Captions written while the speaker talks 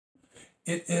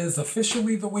It is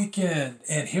officially the weekend,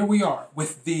 and here we are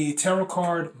with the tarot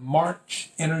card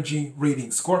March energy reading.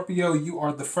 Scorpio, you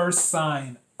are the first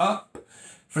sign up.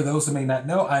 For those who may not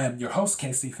know, I am your host,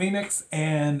 Casey Phoenix,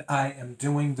 and I am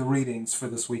doing the readings for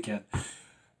this weekend.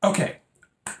 Okay,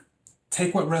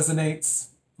 take what resonates,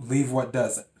 leave what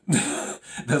doesn't.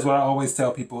 That's what I always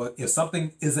tell people. If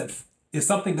something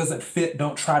doesn't fit,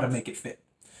 don't try to make it fit.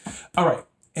 All right.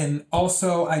 And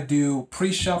also, I do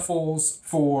pre-shuffles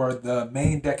for the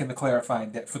main deck and the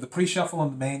clarifying deck. For the pre-shuffle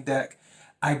on the main deck,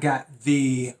 I got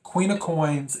the Queen of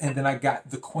Coins and then I got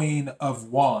the Queen of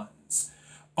Wands.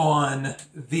 On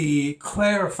the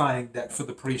clarifying deck for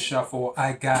the pre-shuffle,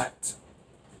 I got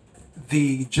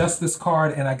the Justice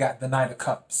card and I got the Knight of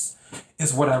Cups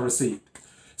is what I received.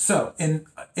 So, and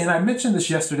I mentioned this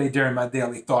yesterday during my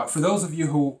daily thought. For those of you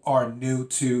who are new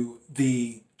to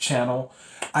the channel,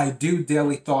 I do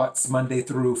daily thoughts Monday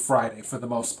through Friday for the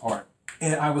most part.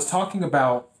 And I was talking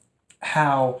about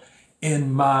how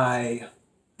in my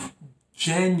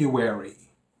January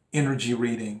energy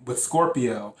reading with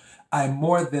Scorpio, I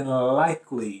more than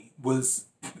likely was,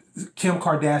 Kim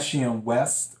Kardashian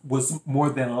West was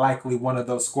more than likely one of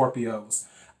those Scorpios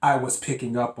I was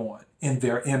picking up on in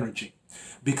their energy.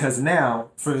 Because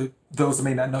now, for those who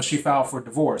may not know, she filed for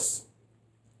divorce.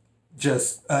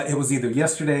 It was either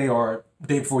yesterday or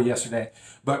day before yesterday,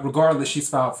 but regardless, she's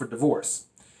filed for divorce.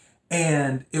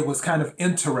 And it was kind of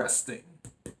interesting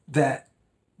that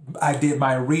I did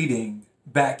my reading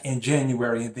back in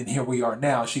January, and then here we are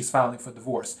now, she's filing for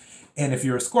divorce. And if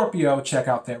you're a Scorpio, check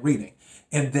out that reading.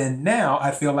 And then now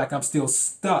I feel like I'm still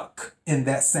stuck in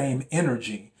that same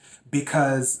energy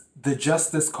because the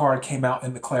Justice card came out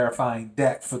in the clarifying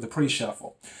deck for the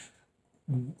pre-shuffle.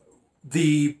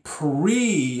 The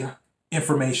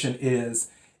pre-information is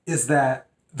that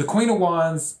the Queen of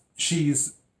Wands,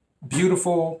 she's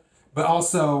beautiful, but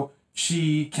also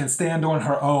she can stand on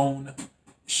her own.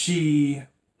 She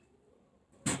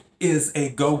is a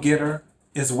go-getter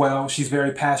as well. She's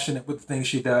very passionate with the things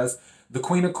she does. The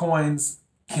Queen of Coins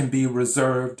can be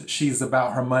reserved. She's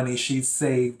about her money. She's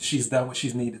saved. She's done what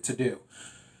she's needed to do.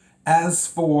 As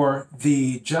for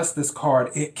the Justice card,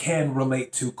 it can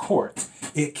relate to court.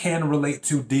 It can relate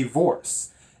to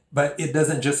divorce. But it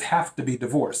doesn't just have to be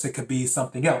divorce. It could be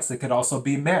something else. It could also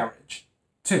be marriage,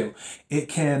 too. It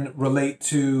can relate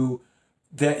to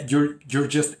that you're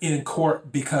just in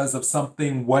court because of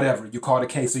something, whatever. You caught a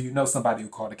case or you know somebody who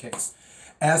caught a case.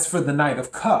 As for the Knight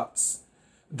of Cups,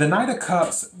 the Knight of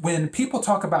Cups, when people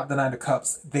talk about the Knight of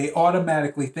Cups, they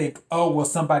automatically think, oh, well,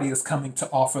 somebody is coming to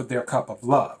offer their cup of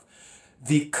love.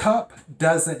 The cup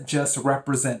doesn't just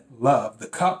represent love. The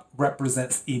cup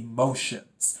represents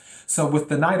emotions. So with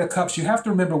the Knight of Cups, you have to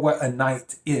remember what a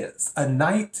knight is. A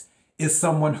knight is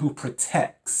someone who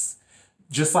protects.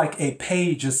 Just like a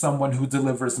page is someone who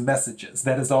delivers messages.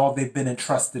 That is all they've been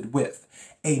entrusted with.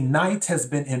 A knight has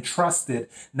been entrusted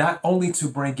not only to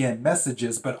bring in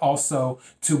messages, but also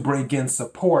to bring in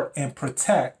support and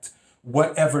protect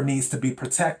whatever needs to be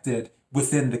protected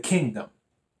within the kingdom.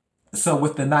 So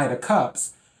with the Knight of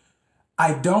Cups,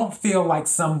 I don't feel like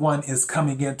someone is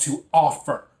coming in to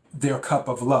offer their cup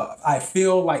of love. I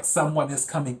feel like someone is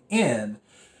coming in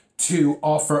to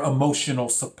offer emotional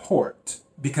support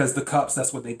because the cups,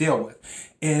 that's what they deal with.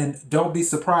 And don't be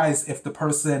surprised if the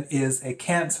person is a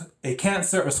Cancer,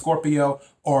 a Scorpio,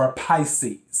 or a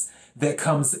Pisces that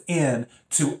comes in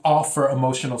to offer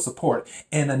emotional support.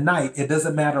 And a knight, it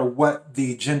doesn't matter what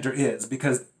the gender is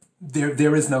because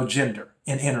there is no gender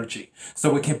in energy.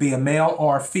 So it can be a male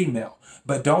or a female.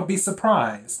 But don't be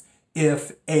surprised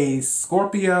if a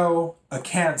Scorpio, a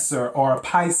Cancer, or a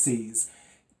Pisces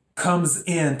comes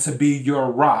in to be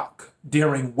your rock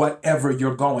during whatever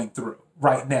you're going through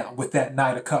right now with that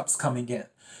Knight of Cups coming in.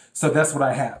 So that's what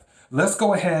I have. Let's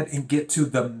go ahead and get to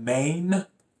the main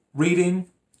reading.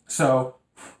 So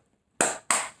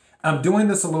I'm doing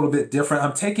this a little bit different.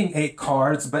 I'm taking 8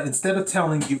 cards, but instead of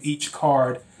telling you each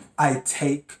card I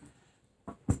take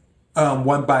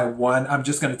one by one, I'm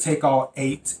just going to take all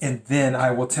 8 and then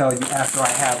I will tell you after I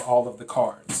have all of the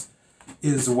cards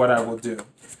is what I will do.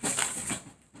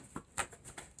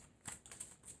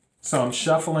 So I'm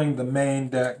shuffling the main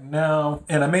deck now,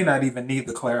 and I may not even need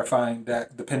the clarifying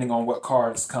deck depending on what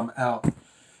cards come out.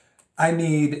 I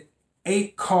need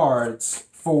 8 cards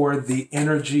for the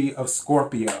energy of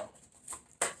Scorpio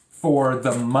for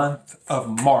the month of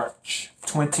March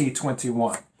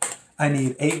 2021. I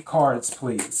need 8 cards,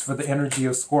 please, for the energy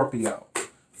of Scorpio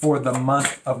for the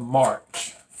month of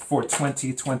March for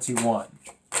 2021.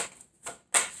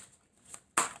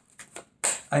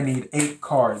 I need 8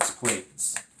 cards,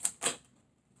 please.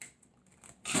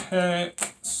 Okay.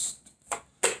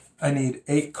 I need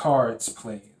 8 cards,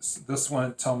 please. This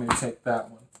one told me to take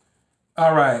that one.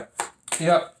 All right.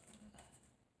 Yep.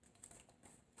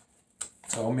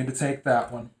 Told me to take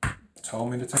that one.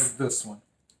 Told me to take this one.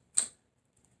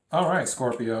 All right,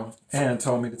 Scorpio. And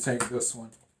told me to take this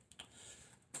one.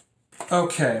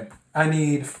 Okay. I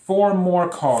need 4 more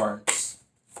cards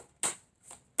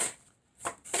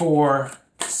for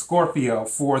Scorpio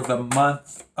for the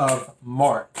month of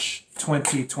March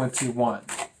 2021.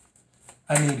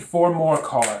 I need 4 more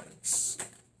cards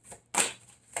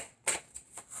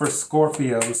for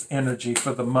Scorpio's energy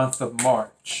for the month of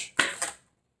March.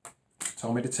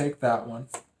 Told me to take that one.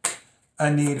 I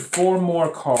need 4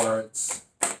 more cards.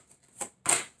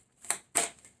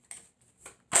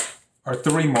 Or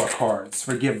 3 more cards,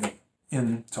 forgive me.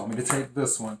 And told me to take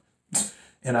this one.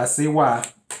 And I see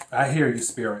why. I hear you,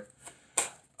 Spirit.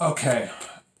 Okay.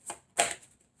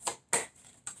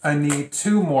 I need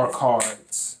 2 more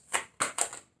cards.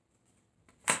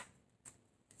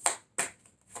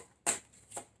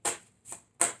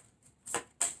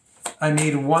 I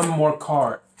need 1 more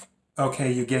card.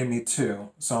 Okay, you gave me 2,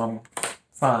 so I'm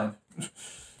fine.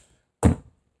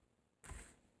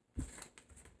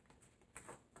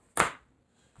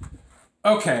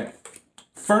 Okay,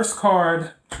 first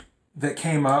card that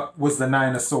came up was the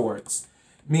 9 of Swords,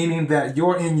 meaning that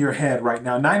you're in your head right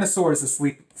now. 9 of Swords is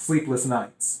sleepless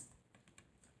nights.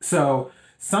 So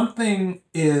something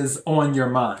is on your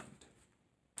mind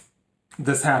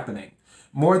that's happening.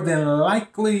 More than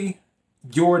likely,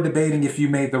 you're debating if you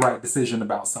made the right decision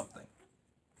about something,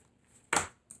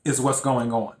 is what's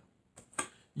going on.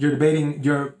 You're debating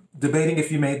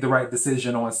if you made the right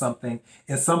decision on something,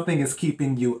 and something is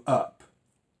keeping you up.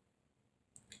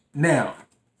 Now,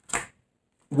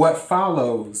 what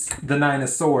follows the 9 of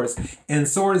Swords, and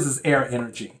Swords is air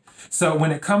energy. So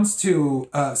when it comes to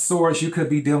Swords, you could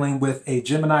be dealing with a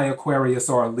Gemini, Aquarius,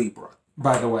 or a Libra,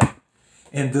 by the way.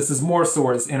 And this is more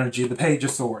Swords energy, the Page of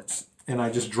Swords. And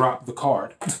I just dropped the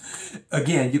card.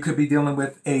 Again, you could be dealing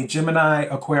with a Gemini,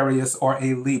 Aquarius, or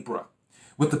a Libra.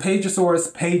 With the Page of Swords,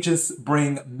 pages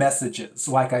bring messages,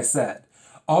 like I said.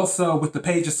 Also, with the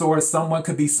Page of Swords, someone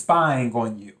could be spying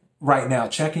on you right now,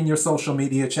 checking your social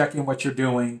media, checking what you're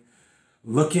doing,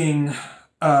 looking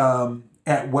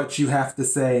at what you have to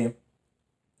say,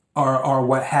 or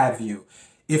what have you,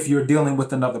 if you're dealing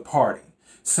with another party.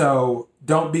 So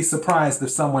don't be surprised if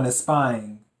someone is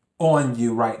spying on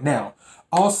you right now.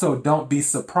 Also, don't be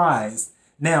surprised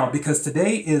now, because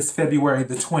today is February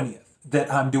the 20th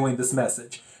that I'm doing this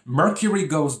message. Mercury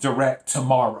goes direct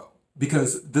tomorrow,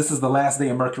 because this is the last day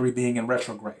of Mercury being in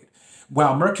retrograde.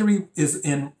 While Mercury is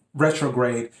in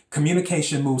retrograde,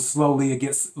 communication moves slowly. It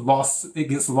gets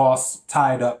lost,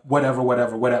 tied up,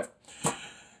 whatever.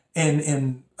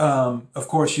 And of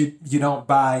course, you don't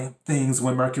buy things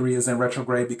when Mercury is in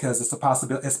retrograde, because it's a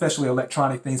possibility, especially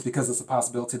electronic things, because it's a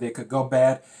possibility they could go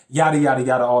bad, yada, yada,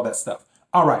 yada, all that stuff.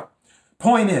 All right.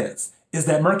 Point is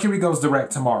that Mercury goes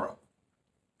direct tomorrow.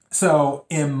 So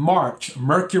in March,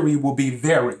 Mercury will be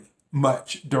very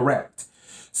much direct.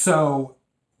 So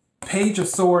Page of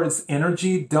Swords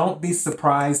energy, don't be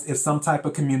surprised if some type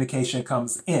of communication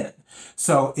comes in.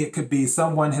 So it could be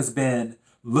someone has been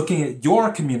looking at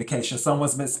your communication,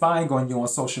 someone's been spying on you on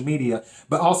social media,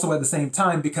 but also at the same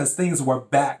time, because things were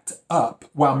backed up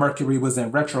while Mercury was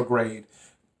in retrograde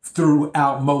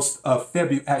throughout most of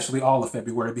February, actually all of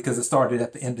February, because it started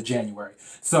at the end of January.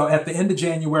 So at the end of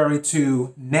January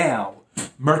to now,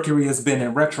 Mercury has been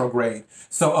in retrograde.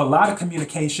 So a lot of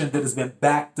communication that has been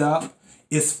backed up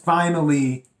is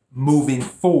finally moving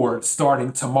forward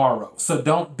starting tomorrow. So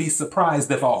don't be surprised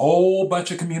if a whole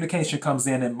bunch of communication comes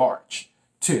in March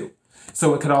too.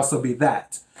 So it could also be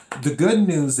that. The good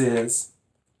news is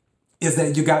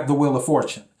that you got the Wheel of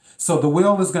Fortune. So the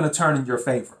wheel is going to turn in your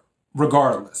favor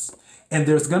regardless. And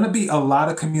there's going to be a lot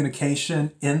of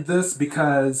communication in this,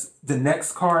 because the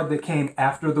next card that came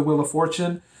after the Wheel of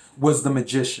Fortune was the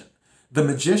Magician. The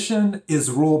Magician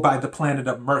is ruled by the planet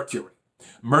of Mercury.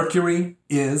 Mercury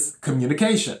is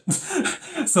communication.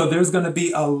 So there's going to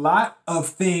be a lot of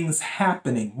things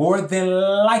happening. More than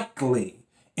likely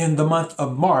in the month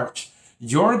of March,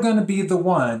 you're going to be the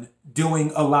one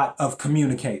doing a lot of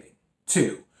communicating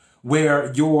too,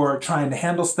 where you're trying to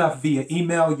handle stuff via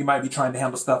email. You might be trying to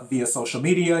handle stuff via social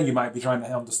media. You might be trying to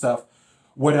handle stuff,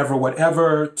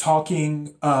 whatever,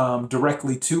 talking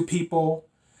directly to people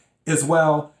as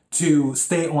well, to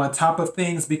stay on top of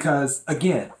things, because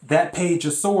again, that Page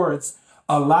of Swords,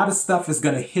 a lot of stuff is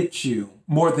going to hit you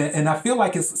more than, and I feel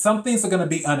like some things are going to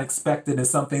be unexpected and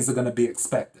some things are going to be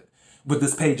expected with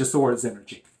this Page of Swords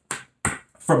energy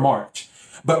for March.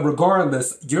 But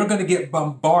regardless, you're going to get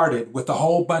bombarded with a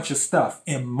whole bunch of stuff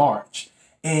in March.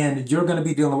 And you're going to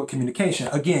be dealing with communication.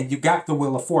 Again, you got the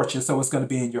Wheel of Fortune, so it's going to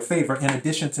be in your favor. In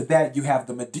addition to that, you have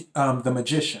the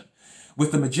Magician.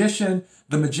 With the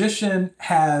magician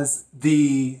has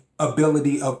the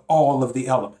ability of all of the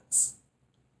elements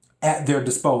at their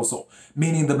disposal,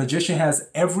 meaning the magician has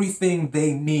everything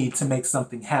they need to make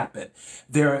something happen.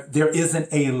 There isn't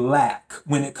a lack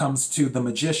when it comes to the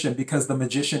magician, because the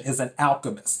magician is an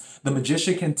alchemist. The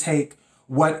magician can take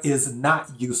what is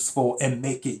not useful and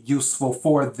make it useful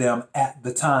for them at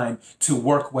the time to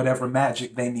work whatever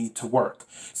magic they need to work.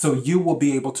 So you will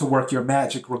be able to work your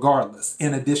magic regardless.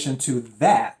 In addition to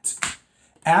that,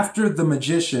 after the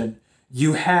magician,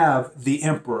 you have the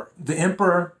emperor. The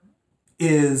emperor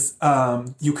is,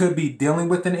 you could be dealing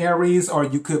with an Aries, or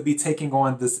you could be taking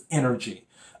on this energy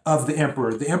of the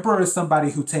emperor. The emperor is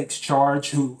somebody who takes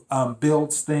charge, who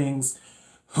builds things,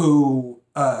 who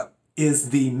is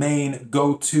the main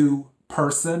go-to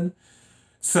person.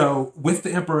 So with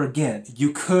the emperor, again,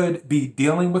 you could be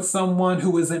dealing with someone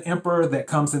who is an emperor that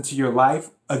comes into your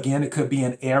life. Again, it could be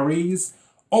an Aries,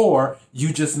 or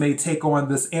you just may take on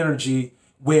this energy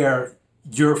where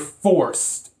you're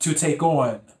forced to take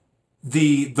on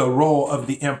the role of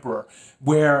the emperor,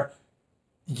 where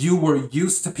you were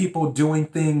used to people doing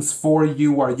things for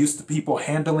you, or used to people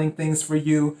handling things for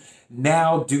you.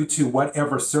 Now, due to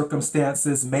whatever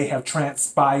circumstances may have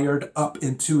transpired up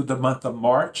into the month of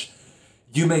March,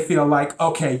 you may feel like,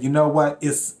 okay, you know what?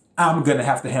 I'm going to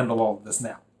have to handle all of this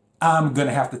now. I'm going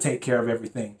to have to take care of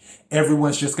everything.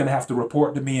 Everyone's just going to have to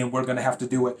report to me, and we're going to have to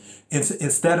do it.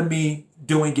 Instead of me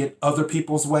doing it other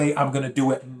people's way, I'm going to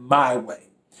do it my way.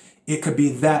 It could be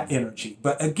that energy.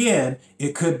 But again,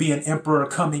 it could be an emperor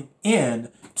coming in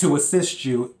to assist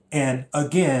you. And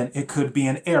again, it could be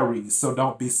an Aries. So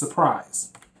don't be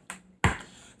surprised.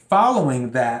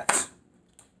 Following that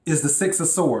is the Six of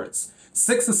Swords.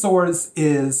 Six of Swords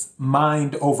is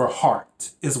mind over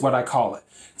heart, is what I call it.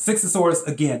 Six of Swords,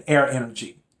 again, air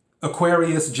energy.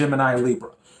 Aquarius, Gemini,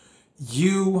 Libra.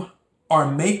 You are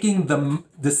making the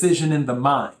decision in the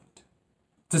mind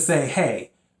to say, hey,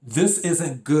 this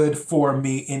isn't good for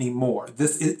me anymore.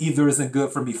 This either isn't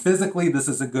good for me physically, this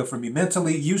isn't good for me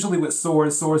mentally. Usually with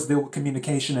swords deal with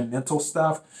communication and mental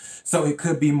stuff. So it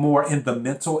could be more in the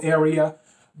mental area.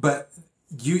 But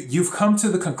you've come to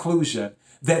the conclusion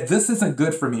that this isn't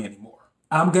good for me anymore.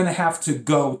 I'm going to have to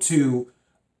go to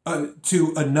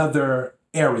another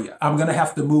area. I'm going to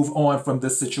have to move on from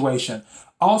this situation.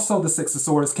 Also, the Six of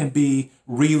Swords can be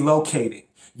relocating.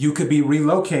 You could be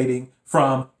relocating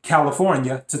from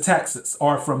California to Texas,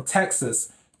 or from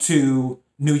Texas to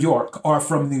New York, or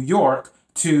from New York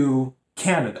to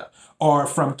Canada, or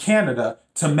from Canada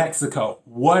to Mexico,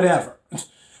 whatever.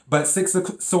 But Six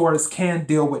of Swords can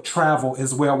deal with travel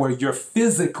as well, where you're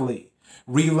physically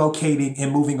relocating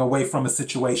and moving away from a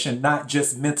situation, not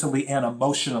just mentally and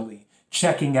emotionally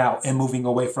checking out and moving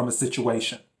away from a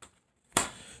situation.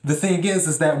 The thing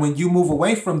is that when you move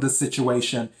away from the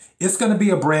situation, it's going to be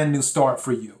a brand new start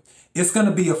for you. It's going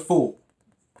to be a Fool.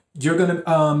 You're going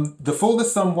to, the Fool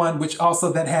is someone which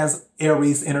also that has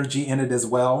Aries energy in it as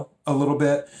well, a little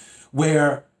bit,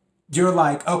 where you're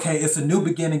like, okay, it's a new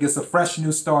beginning. It's a fresh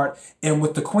new start. And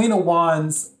with the Queen of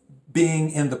Wands being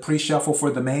in the pre-shuffle for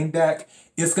the main deck,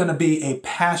 it's going to be a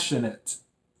passionate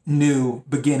new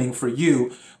beginning for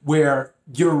you, where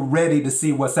you're ready to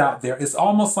see what's out there. It's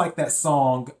almost like that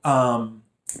song.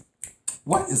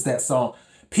 What is that song?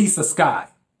 Piece of Sky.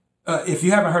 If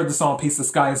you haven't heard the song Piece of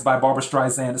Sky, it's by Barbara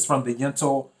Streisand. It's from the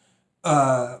Yentl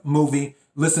movie.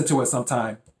 Listen to it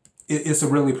sometime. It's a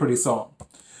really pretty song.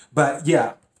 But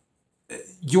yeah,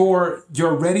 you're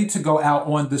ready to go out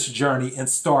on this journey and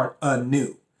start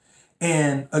anew.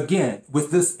 And again,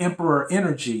 with this Emperor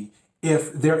energy,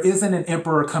 if there isn't an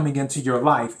Emperor coming into your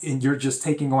life and you're just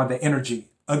taking on the energy,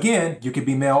 again, you could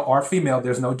be male or female.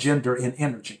 There's no gender in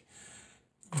energy.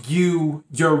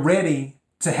 You're ready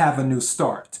to have a new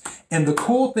start. And the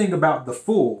cool thing about the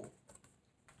Fool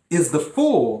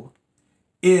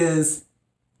is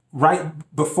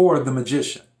right before the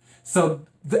Magician. So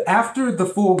after the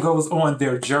Fool goes on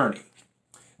their journey,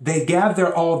 they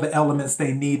gather all the elements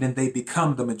they need and they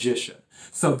become the Magician.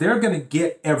 So they're going to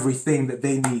get everything that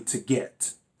they need to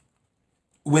get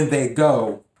when they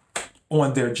go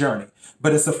on their journey.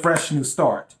 But it's a fresh new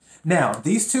start. Now,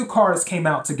 these two cards came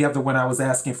out together when I was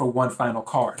asking for one final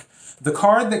card. The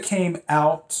card that came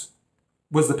out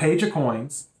was the Page of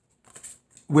Coins,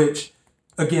 which,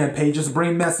 again, pages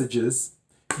bring messages.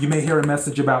 You may hear a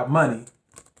message about money.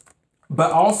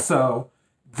 But also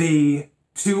the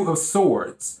Two of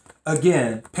Swords.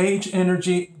 Again, page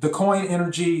energy, the coin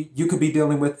energy, you could be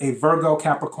dealing with a Virgo,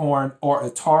 Capricorn, or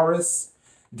a Taurus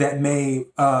that may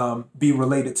be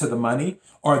related to the money,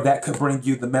 or that could bring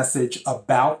you the message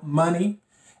about money.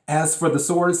 As for the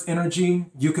swords energy,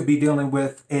 you could be dealing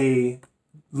with a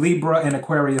Libra, an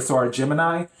Aquarius, or a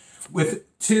Gemini. With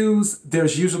twos,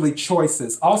 there's usually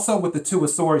choices. Also with the Two of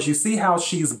Swords, you see how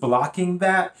she's blocking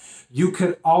that? You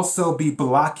could also be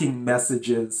blocking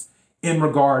messages in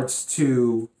regards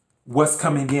to what's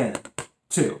coming in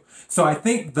too. So I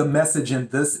think the message in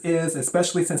this is,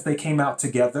 especially since they came out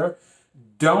together,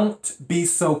 don't be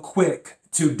so quick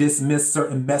to dismiss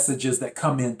certain messages that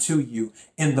come in to you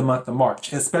in the month of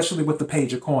March, especially with the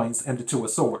Page of Coins and the Two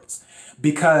of Swords,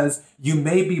 because you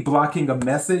may be blocking a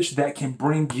message that can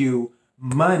bring you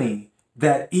money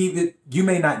that even you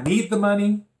may not need the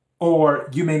money, or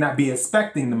you may not be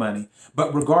expecting the money.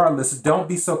 But regardless, don't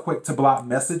be so quick to block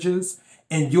messages,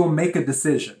 and you'll make a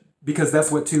decision, because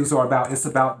that's what twos are about. It's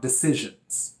about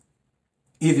decisions.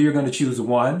 Either you're going to choose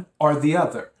one or the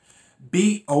other.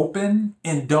 Be open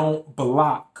and don't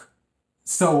block.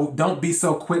 So don't be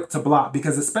so quick to block,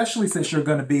 because especially since you're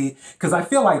going to be, because I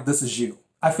feel like this is you.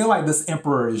 I feel like this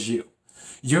Emperor is you.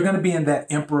 You're going to be in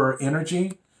that Emperor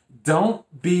energy.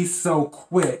 Don't be so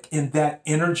quick in that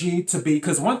energy to be,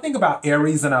 because one thing about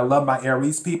Aries, and I love my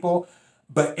Aries people,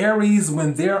 but Aries,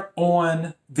 when they're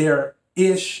on their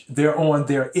ish, they're on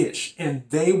their ish, and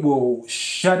they will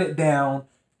shut it down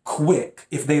quick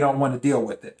if they don't want to deal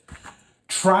with it.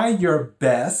 Try your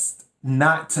best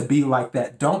not to be like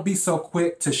that. Don't be so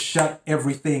quick to shut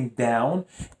everything down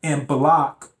and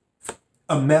block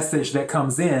a message that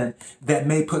comes in that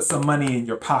may put some money in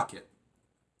your pocket.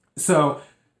 So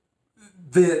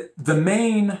the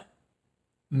main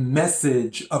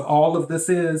message of all of this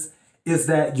is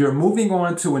that you're moving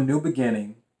on to a new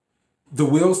beginning. The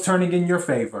wheel's turning in your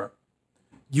favor.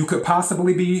 You could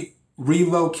possibly be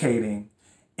relocating,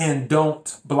 and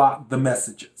don't block the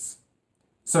messages.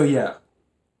 So yeah,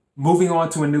 moving on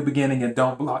to a new beginning, and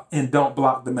don't block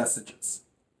the messages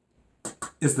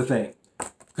is the thing,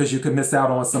 because you could miss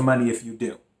out on some money if you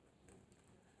do.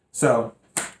 So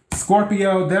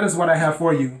Scorpio, that is what I have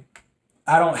for you.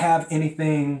 I don't have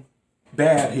anything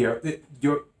bad here.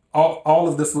 All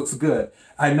of this looks good.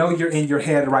 I know you're in your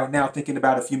head right now thinking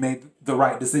about if you made the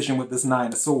right decision with this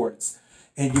Nine of Swords,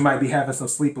 and you might be having some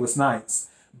sleepless nights.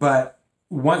 But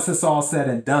once it's all said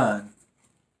and done,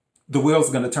 the wheel's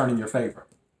going to turn in your favor.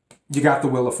 You got the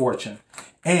Wheel of Fortune,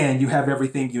 and you have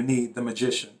everything you need, the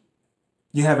Magician.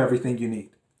 You have everything you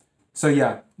need. So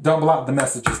yeah, don't block the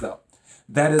messages though.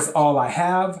 That is all I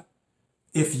have.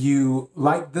 If you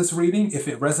like this reading, if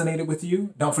it resonated with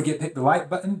you, don't forget to hit the like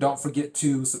button. Don't forget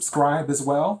to subscribe as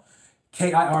well.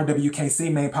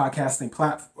 KIRWKC, main podcasting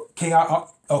platform.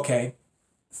 Okay.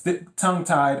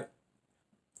 Tongue-tied.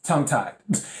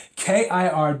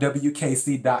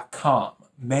 KIRWKC.com,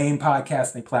 main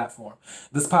podcasting platform.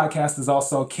 This podcast is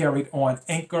also carried on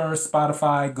Anchor,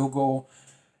 Spotify, Google,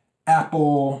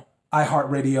 Apple,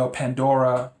 iHeartRadio,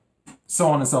 Pandora, so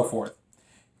on and so forth.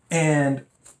 And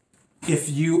if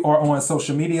you are on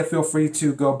social media, feel free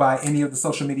to go by any of the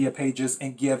social media pages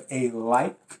and give a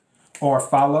like or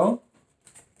follow,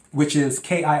 which is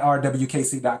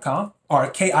KIRWKC.com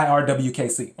or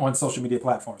KIRWKC on social media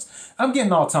platforms. I'm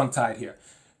getting all tongue-tied here.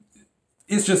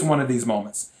 It's just one of these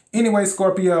moments. Anyway,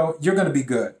 Scorpio, you're going to be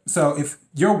good. So if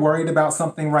you're worried about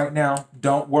something right now,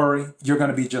 don't worry. You're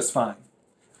going to be just fine.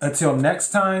 Until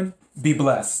next time, be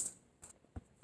blessed.